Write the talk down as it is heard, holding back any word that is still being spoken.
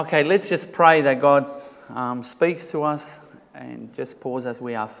Okay, let's just pray that God speaks to us and just pause as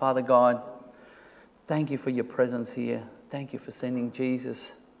we are. Father God, thank you for your presence here. Thank you for sending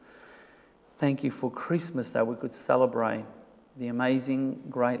Jesus. Thank you for Christmas that we could celebrate the amazing,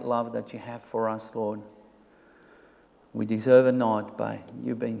 great love that you have for us, Lord. We deserve it not, but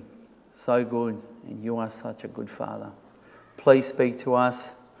you've been so good and you are such a good Father. Please speak to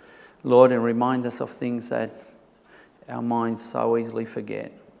us, Lord, and remind us of things that our minds so easily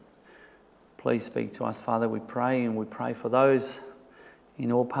forget. Please speak to us, Father, we pray, and we pray for those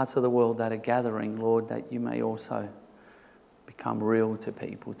in all parts of the world that are gathering, Lord, that you may also become real to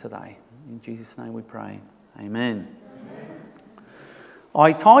people today. In Jesus' name we pray. Amen.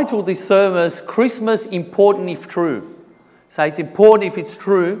 I titled this service, Christmas Important If True. So it's important if it's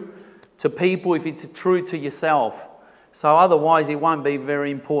true to people, if it's true to yourself. So otherwise it won't be very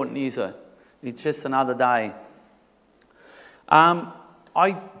important, is it? It's just another day.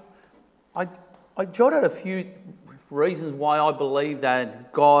 I jotted a few reasons why I believe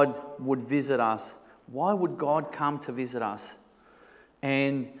that God would visit us. Why would God come to visit us?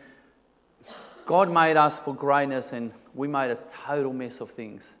 And God made us for greatness, and we made a total mess of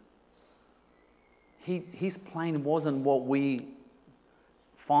things. His plan wasn't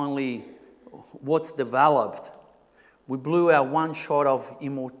what's developed. We blew our one shot of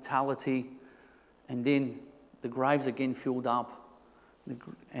immortality, and then the graves again filled up.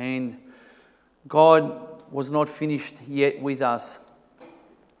 And God was not finished yet with us.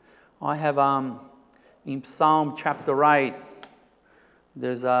 I have in Psalm chapter 8,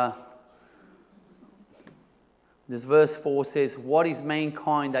 there's verse 4 says, "What is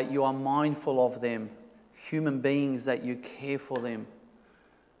mankind that you are mindful of them? Human beings that you care for them."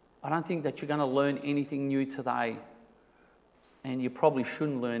 I don't think that you're going to learn anything new today. And you probably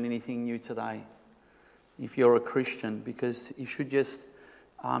shouldn't learn anything new today if you're a Christian, because it should just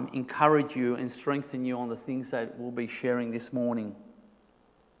encourage you and strengthen you on the things that we'll be sharing this morning.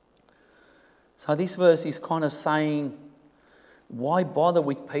 So this verse is kind of saying, why bother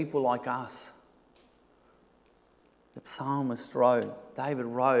with people like us? The psalmist wrote, David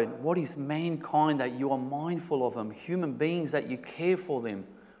wrote, what is mankind that you are mindful of them? Human beings that you care for them.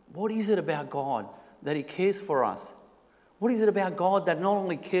 What is it about God that he cares for us? What is it about God that not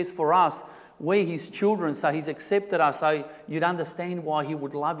only cares for us, we're his children, so he's accepted us, so you'd understand why he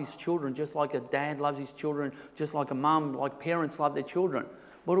would love his children, just like a dad loves his children, just like a mum, like parents love their children.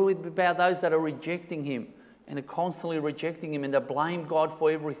 What about those that are rejecting him and are constantly rejecting him and they blame God for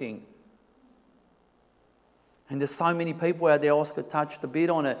everything? And there's so many people out there, Oscar touched a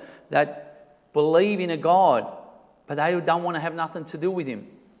bit on it, that believe in a God, but they don't want to have nothing to do with him.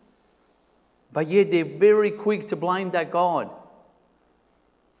 But yet they're very quick to blame that God.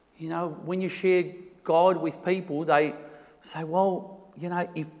 You know, when you share God with people, they say, well, you know,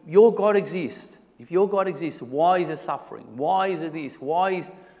 if your God exists, why is it suffering? Why is it this?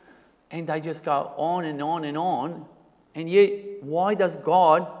 And they just go on and on and on. And yet, why does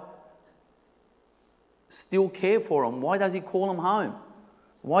God still care for them? Why does he call them home?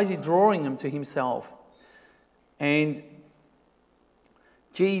 Why is he drawing them to himself? And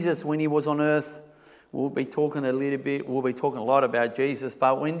Jesus, when he was on earth, we'll be talking a lot about Jesus,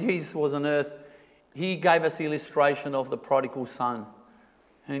 but when Jesus was on earth, he gave us the illustration of the prodigal son.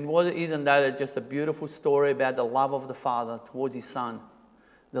 And isn't that just a beautiful story about the love of the Father towards his son?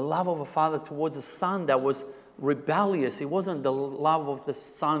 The love of a father towards a son that was rebellious. It wasn't the love of the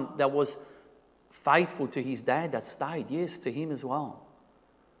son that was faithful to his dad that stayed, yes, to him as well.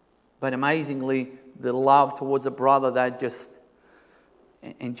 But amazingly, the love towards a brother that just...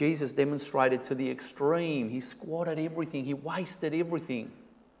 And Jesus demonstrated to the extreme. He squandered everything. He wasted everything.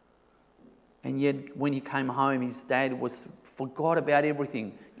 And yet when he came home, his dad forgot about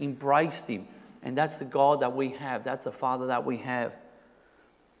everything, embraced him. And that's the God that we have. That's the Father that we have.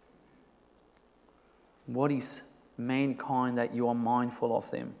 What is mankind that you are mindful of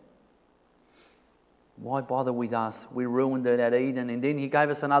them? Why bother with us? We ruined it at Eden. And then he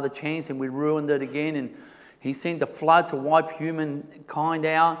gave us another chance and we ruined it again. And he sent the flood to wipe humankind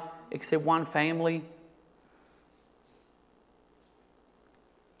out, except one family.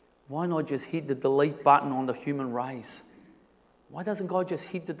 Why not just hit the delete button on the human race? Why doesn't God just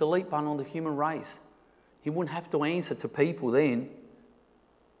hit the delete button on the human race? He wouldn't have to answer to people then.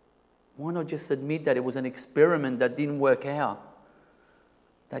 Why not just admit that it was an experiment that didn't work out?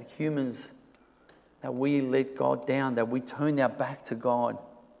 That humans, that we let God down, that we turned our back to God.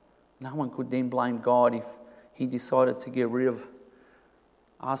 No one could then blame God if he decided to get rid of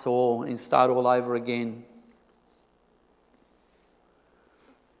us all and start all over again.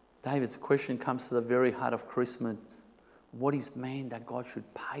 David's question comes to the very heart of Christmas. What is man that God should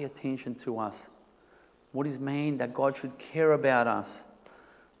pay attention to us? What is man that God should care about us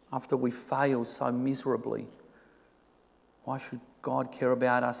after we fail so miserably? Why should God care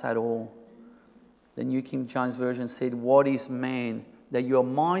about us at all? The New King James Version said, what is man that you are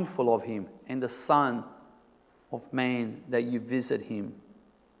mindful of him, and the son of man that you visit him?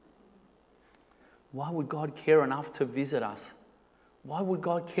 Why would God care enough to visit us? Why would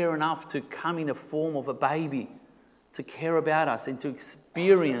God care enough to come in the form of a baby, to care about us and to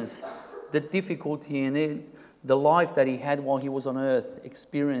experience the difficulty and the life that he had while he was on earth,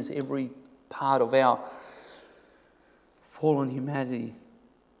 experience every part of our fallen humanity?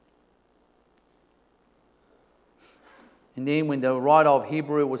 And then when the writer of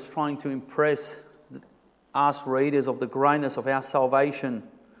Hebrew was trying to impress us readers of the greatness of our salvation,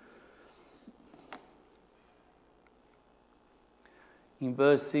 in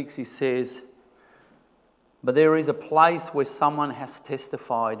verse 6 he says, but there is a place where someone has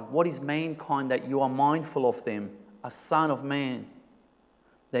testified. What is mankind that you are mindful of them? A son of man,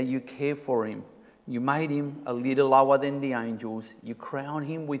 that you care for him. You made him a little lower than the angels. You crowned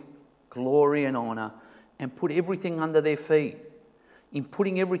him with glory and honor and put everything under their feet. In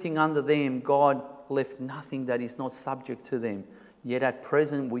putting everything under them, God left nothing that is not subject to them. Yet at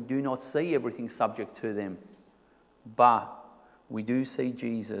present we do not see everything subject to them. But we do see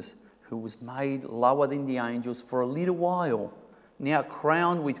Jesus, who was made lower than the angels for a little while, now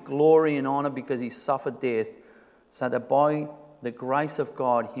crowned with glory and honor because he suffered death, so that by the grace of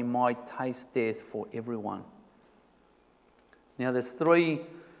God he might taste death for everyone. Now there's three.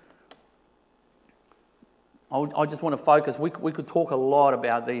 I just want to focus. We could talk a lot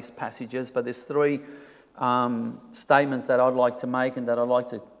about these passages, but there's three statements that I'd like to make and that I'd like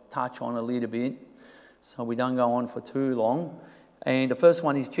to touch on a little bit, so we don't go on for too long. And the first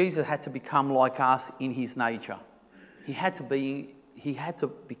one is Jesus had to become like us in his nature. He had to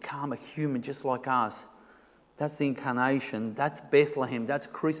become a human just like us. That's the incarnation. That's Bethlehem. That's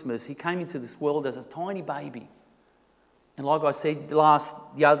Christmas. He came into this world as a tiny baby. And like I said the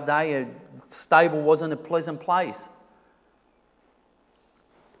other day, a stable wasn't a pleasant place.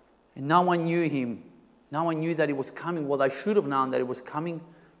 And no one knew him. No one knew that he was coming. Well, they should have known that he was coming.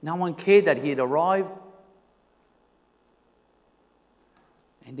 No one cared that he had arrived.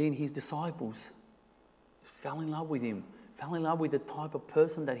 And then his disciples fell in love with him, fell in love with the type of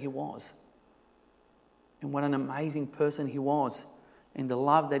person that he was. And what an amazing person he was. And the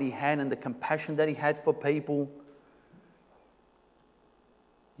love that he had and the compassion that he had for people.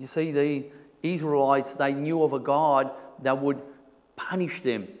 You see, the Israelites, they knew of a God that would punish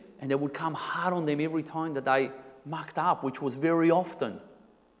them and that would come hard on them every time that they mucked up, which was very often.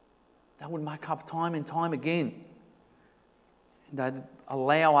 They would muck up time and time again. They'd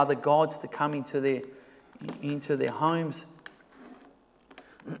allow other gods to come into their homes.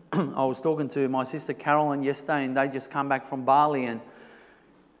 I was talking to my sister Carolyn yesterday, and they just come back from Bali, and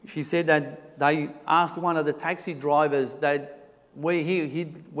she said that they asked one of the taxi drivers that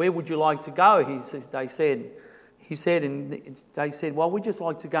where would you like to go? They said, well, we'd just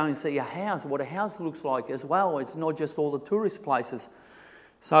like to go and see a house, what a house looks like as well. It's not just all the tourist places.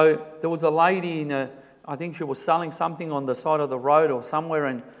 So there was a lady I think she was selling something on the side of the road or somewhere,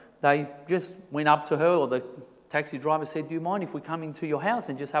 and they just went up to her, or the taxi driver said, do you mind if we come into your house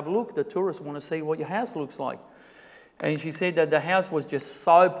and just have a look? The tourists want to see what your house looks like. And she said that the house was just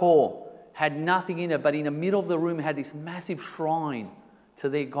so poor, had nothing in it, but in the middle of the room had this massive shrine to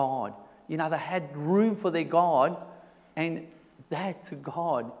their God. You know, they had room for their God, and that to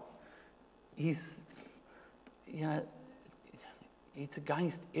God is, you know, it's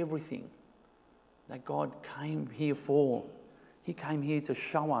against everything that God came here for. He came here to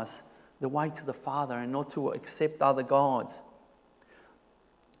show us the way to the Father and not to accept other gods.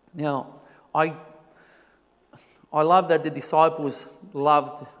 Now, I love that the disciples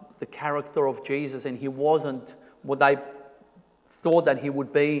loved the character of Jesus, and he wasn't what they thought that he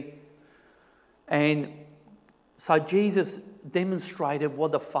would be. And so Jesus demonstrated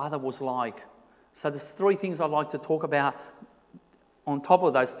what the Father was like. So there's three things I'd like to talk about on top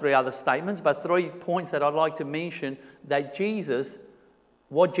of those three other statements, but 3 points that I'd like to mention that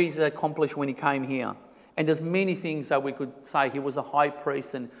what Jesus accomplished when he came here. And there's many things that we could say. He was a high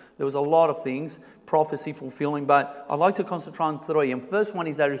priest, and there was a lot of things, prophecy fulfilling, but I'd like to concentrate on 3. And first one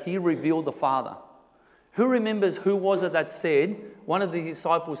is that he revealed the Father. Who remembers who was it that said, one of the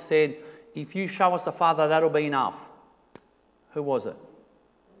disciples said, if you show us the Father, that'll be enough? Who was it?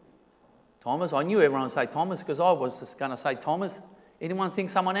 Thomas. I knew everyone would say Thomas because I was just going to say Thomas. Anyone think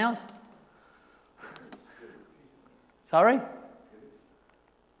someone else? Sorry?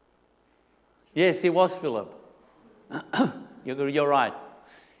 Yes, it was Philip. You're right.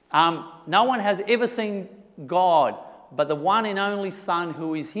 No one has ever seen God, but the one and only Son,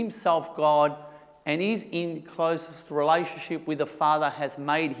 who is himself God and is in closest relationship with the Father, has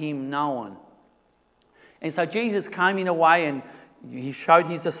made him known. And so Jesus came in a way and he showed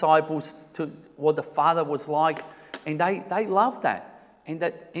his disciples to what the Father was like, and they loved that.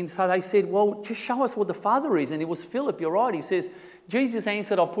 And so they said, well, just show us what the Father is. And it was Philip, you're right. He says, Jesus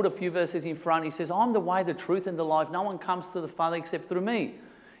answered, I'll put a few verses in front. He says, I'm the way, the truth, and the life. No one comes to the Father except through me.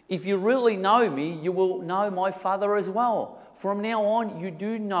 If you really know me, you will know my Father as well. From now on, you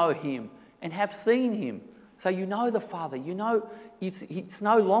do know him and have seen him. So you know the Father. You know it's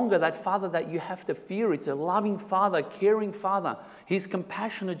no longer that Father that you have to fear. It's a loving Father, caring Father. He's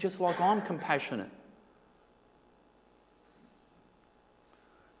compassionate just like I'm compassionate.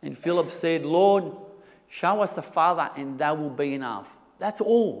 And Philip said, Lord, show us the Father and that will be enough. That's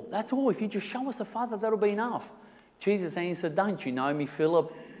all. That's all. If you just show us the Father, that'll be enough. Jesus answered, don't you know me,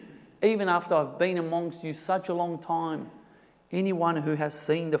 Philip? Even after I've been amongst you such a long time, anyone who has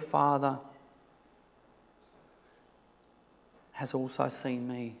seen the Father has also seen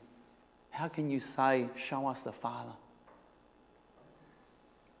me. How can you say, show us the Father?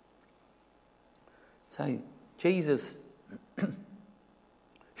 So Jesus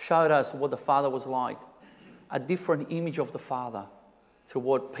showed us what the Father was like, a different image of the Father to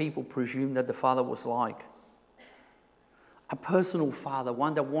what people presumed that the Father was like. A personal Father,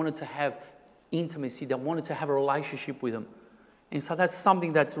 one that wanted to have intimacy, that wanted to have a relationship with him. And so that's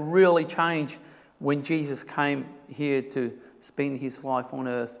something that's really changed when Jesus came here to spend his life on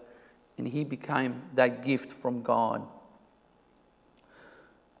earth, and he became that gift from God.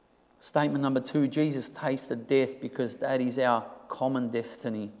 Statement number 2, Jesus tasted death because that is our common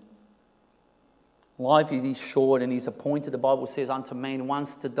destiny. Life is short and is appointed, the Bible says, unto man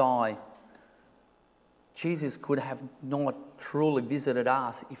once to die. Jesus could have not truly visited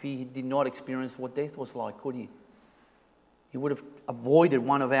us if he did not experience what death was like, could he? He would have avoided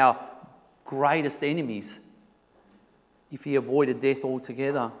one of our greatest enemies if he avoided death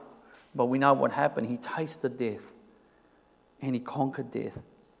altogether. But we know what happened. He tasted death and he conquered death.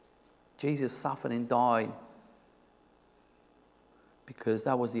 Jesus suffered and died because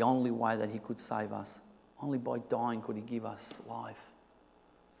that was the only way that he could save us. Only by dying could he give us life.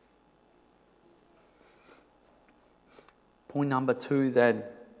 Point number 2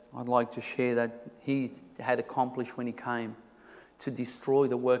 that I'd like to share that he had accomplished when he came, to destroy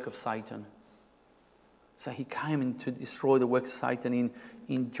the work of Satan. So he came in to destroy the work of Satan.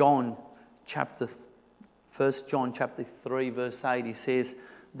 In John chapter 1 John chapter 3 verse 8, he says,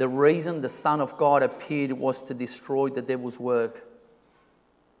 the reason the Son of God appeared was to destroy the devil's work.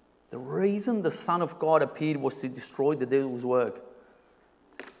 The reason the Son of God appeared was to destroy the devil's work.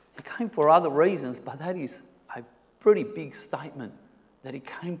 He came for other reasons, but that is a pretty big statement, that he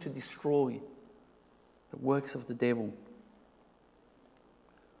came to destroy the works of the devil.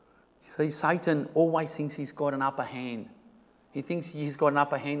 See, Satan always thinks he's got an upper hand. He thinks he's got an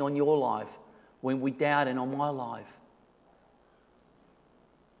upper hand on your life when we doubt, and on my life.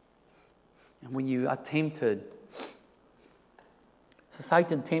 And when you are tempted. So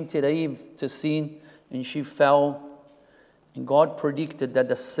Satan tempted Eve to sin and she fell. And God predicted that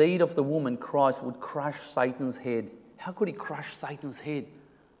the seed of the woman, Christ, would crush Satan's head. How could he crush Satan's head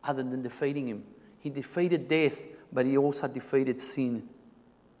other than defeating him? He defeated death, but he also defeated sin,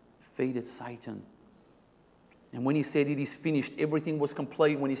 defeated Satan. And when he said it is finished, everything was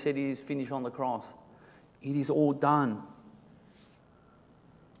complete when he said it is finished on the cross. It is all done.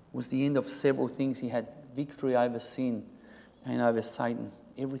 It was the end of several things. He had victory over sin and over Satan.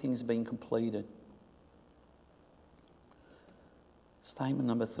 Everything has been completed. Statement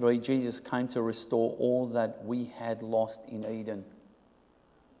number 3, Jesus came to restore all that we had lost in Eden.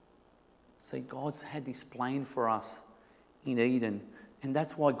 See, God's had this plan for us in Eden. And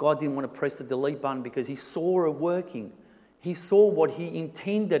that's why God didn't want to press the delete button, because he saw it working. He saw what he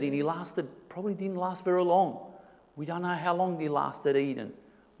intended, and he probably didn't last very long. We don't know how long he lasted Eden.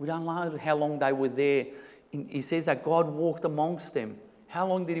 We don't know how long they were there. He says that God walked amongst them. How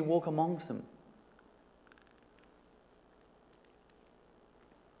long did he walk amongst them?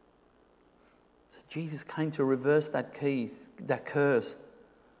 So Jesus came to reverse that curse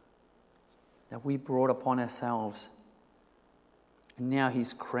that we brought upon ourselves. And now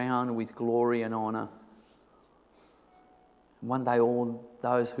he's crowned with glory and honour. One day all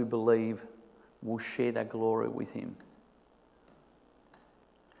those who believe will share that glory with him.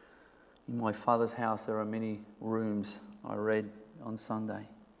 In my Father's house there are many rooms, I read on Sunday.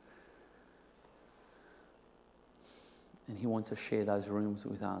 And he wants to share those rooms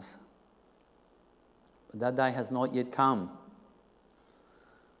with us. But that day has not yet come.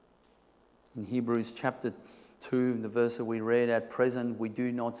 In Hebrews chapter 2, the verse that we read, at present we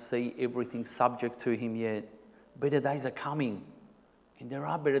do not see everything subject to him yet. Better days are coming. And there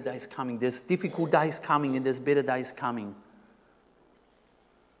are better days coming. There's difficult days coming and there's better days coming.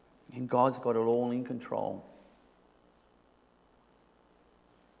 And God's got it all in control.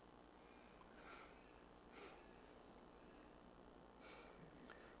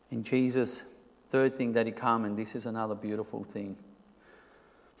 And Jesus, third thing that he came, and this is another beautiful thing.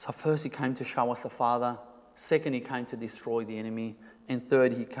 So first he came to show us the Father. Second, he came to destroy the enemy. And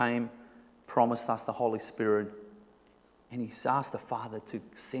third, he came, promised us the Holy Spirit. And he's asked the Father to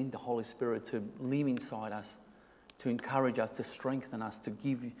send the Holy Spirit to live inside us, to encourage us, to strengthen us, to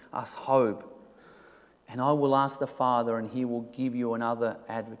give us hope. And I will ask the Father, and he will give you another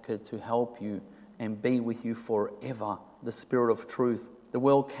advocate to help you and be with you forever, the Spirit of truth. The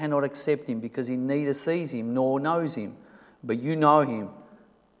world cannot accept him because he neither sees him nor knows him. But you know him,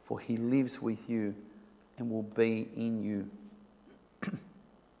 for he lives with you and will be in you.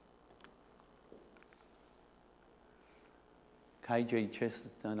 K.G.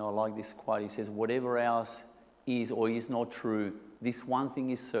 Chesterton, I like this quote. He says, whatever else is or is not true, this one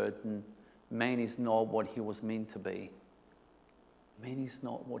thing is certain: man is not what he was meant to be. Man is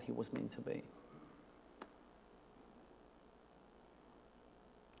not what he was meant to be.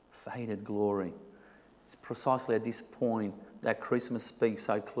 Faded glory. It's precisely at this point that Christmas speaks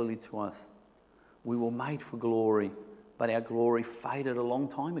so clearly to us. We were made for glory, but our glory faded a long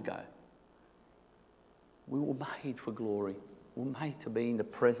time ago. We were made for glory. We were made to be in the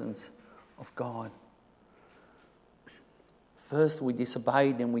presence of God. First we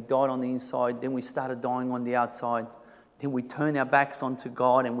disobeyed, then we died on the inside, then we started dying on the outside. Then we turned our backs onto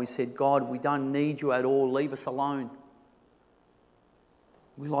God and we said, God, we don't need you at all, leave us alone.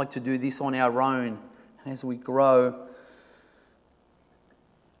 We like to do this on our own. And as we grow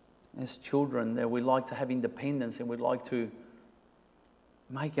as children, that we like to have independence and we'd like to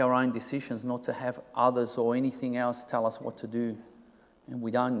make our own decisions, not to have others or anything else tell us what to do. And we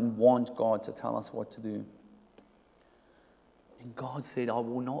don't want God to tell us what to do. And God said, I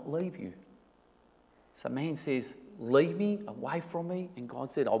will not leave you. So man says, leave me, away from me. And God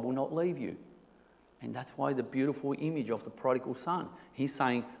said, I will not leave you. And that's why the beautiful image of the prodigal son. He's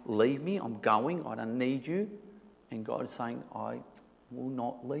saying, leave me, I'm going, I don't need you. And God is saying, I will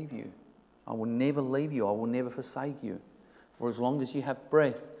not leave you. I will never leave you. I will never forsake you. For as long as you have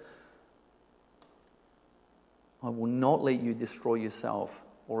breath, I will not let you destroy yourself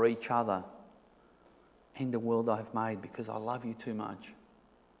or each other and the world I have made, because I love you too much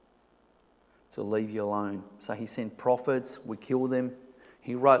to leave you alone. So he sent prophets, we killed them.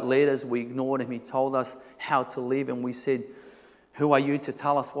 He wrote letters, we ignored him. He told us how to live, and we said, who are you to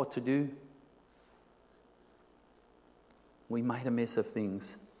tell us what to do? We made a mess of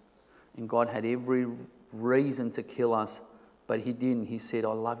things. And God had every reason to kill us, but he didn't. He said,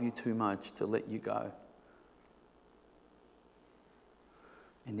 I love you too much to let you go.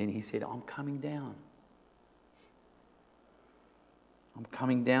 And then he said, I'm coming down. I'm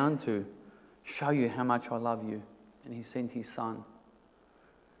coming down to show you how much I love you. And he sent his son.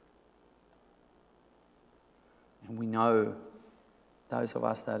 And we know, those of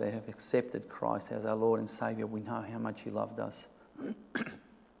us that have accepted Christ as our Lord and Saviour, we know how much he loved us.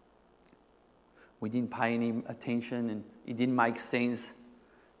 We didn't pay any attention and it didn't make sense.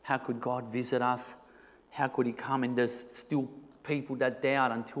 How could God visit us? How could he come? And there's still people that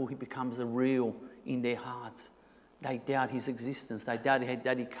doubt until he becomes real in their hearts. They doubt his existence. They doubt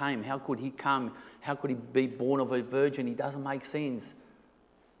that he came. How could he come? How could he be born of a virgin? It doesn't make sense.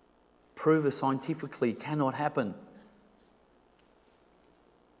 Prove it scientifically. Cannot happen.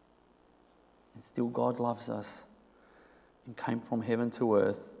 And still God loves us and came from heaven to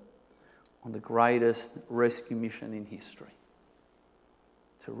earth on the greatest rescue mission in history,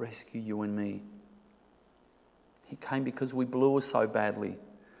 to rescue you and me. He came because we blew it so badly.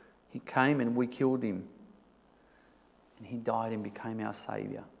 He came and we killed him. And he died and became our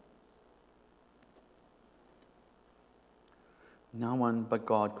Saviour. No one but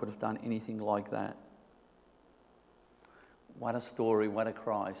God could have done anything like that. What a story, what a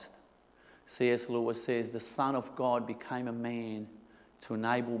Christ. C.S. Lewis says, the Son of God became a man to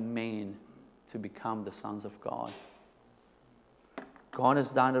enable men to become the sons of God. God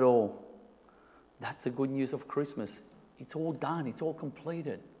has done it all. That's the good news of Christmas. It's all done. It's all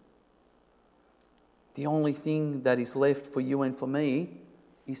completed. The only thing that is left for you and for me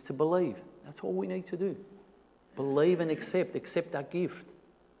is to believe. That's all we need to do. Believe and accept. Accept that gift.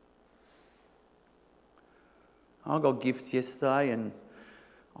 I got gifts yesterday and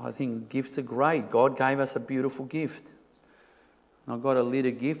I think gifts are great. God gave us a beautiful gift. And I got a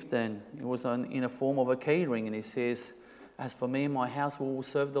little gift, and it was in a form of a key ring, and it says, "As for me and my house, we will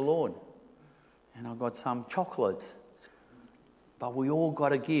serve the Lord." And I got some chocolates. But we all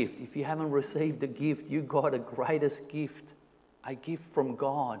got a gift. If you haven't received a gift, you got a greatest gift, a gift from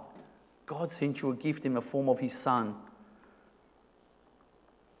God. God sent you a gift in the form of His Son.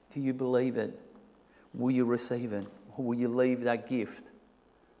 Do you believe it? Will you receive it? Or will you leave that gift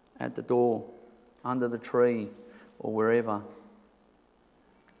at the door, under the tree, or wherever?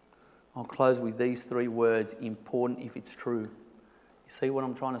 I'll close with these 3 words: important if it's true. You see what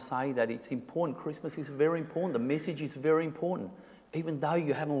I'm trying to say? That it's important. Christmas is very important. The message is very important. Even though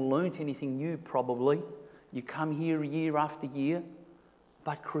you haven't learnt anything new, probably. You come here year after year.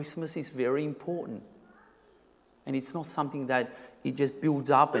 But Christmas is very important. And it's not something that it just builds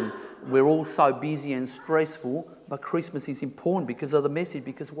up and we're all so busy and stressful. But Christmas is important because of the message,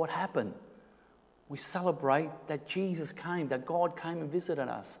 because what happened? We celebrate that Jesus came, that God came and visited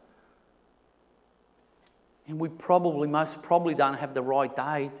us. And we most probably don't have the right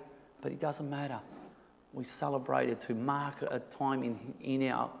date, but it doesn't matter. We celebrate it to mark a time in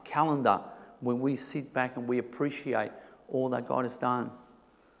our calendar when we sit back and we appreciate all that God has done.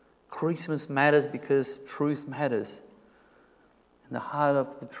 Christmas matters because truth matters. And the heart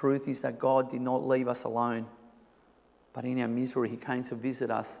of the truth is that God did not leave us alone, but in our misery He came to visit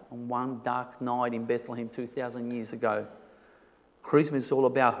us on one dark night in Bethlehem 2,000 years ago. Christmas is all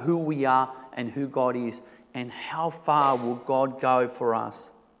about who we are and who God is, and how far will God go for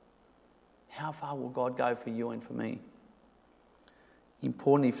us. How far will God go for you and for me?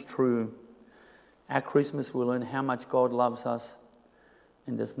 Important if true. At Christmas we learn how much God loves us,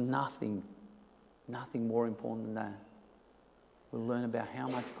 and there's nothing more important than that. We'll learn about how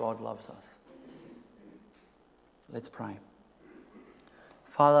much God loves us. Let's pray.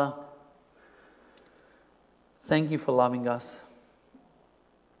 Father, thank you for loving us.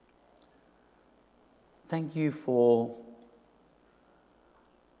 Thank you for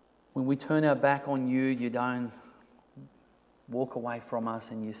when we turn our back on you, you don't walk away from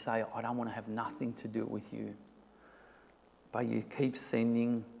us and you say, "I don't want to have nothing to do with you." But you keep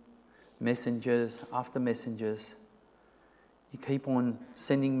sending messengers after messengers. You keep on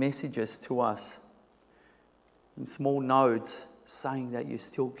sending messages to us in small notes saying that you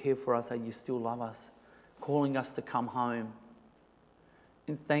still care for us, that you still love us, calling us to come home.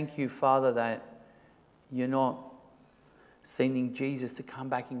 And thank you, Father, that you're not sending Jesus to come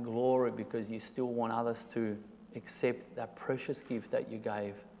back in glory because you still want others to accept that precious gift that you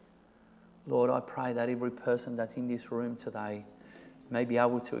gave. Lord, I pray that every person that's in this room today may be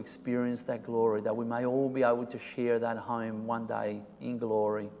able to experience that glory, that we may all be able to share that home one day in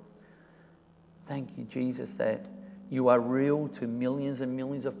glory. Thank you, Jesus, that you are real to millions and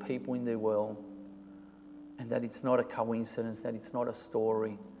millions of people in the world, and that it's not a coincidence, that it's not a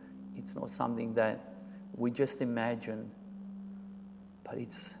story, it's not something that we just imagine, but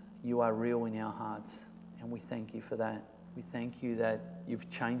you are real in our hearts, and we thank you for that. We thank you that you've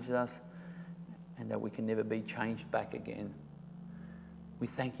changed us and that we can never be changed back again. We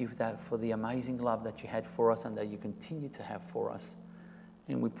thank you for the amazing love that you had for us and that you continue to have for us.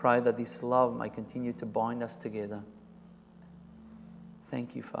 And we pray that this love may continue to bind us together.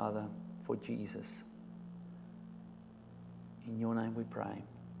 Thank you, Father, for Jesus. In your name we pray.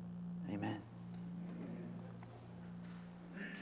 Amen.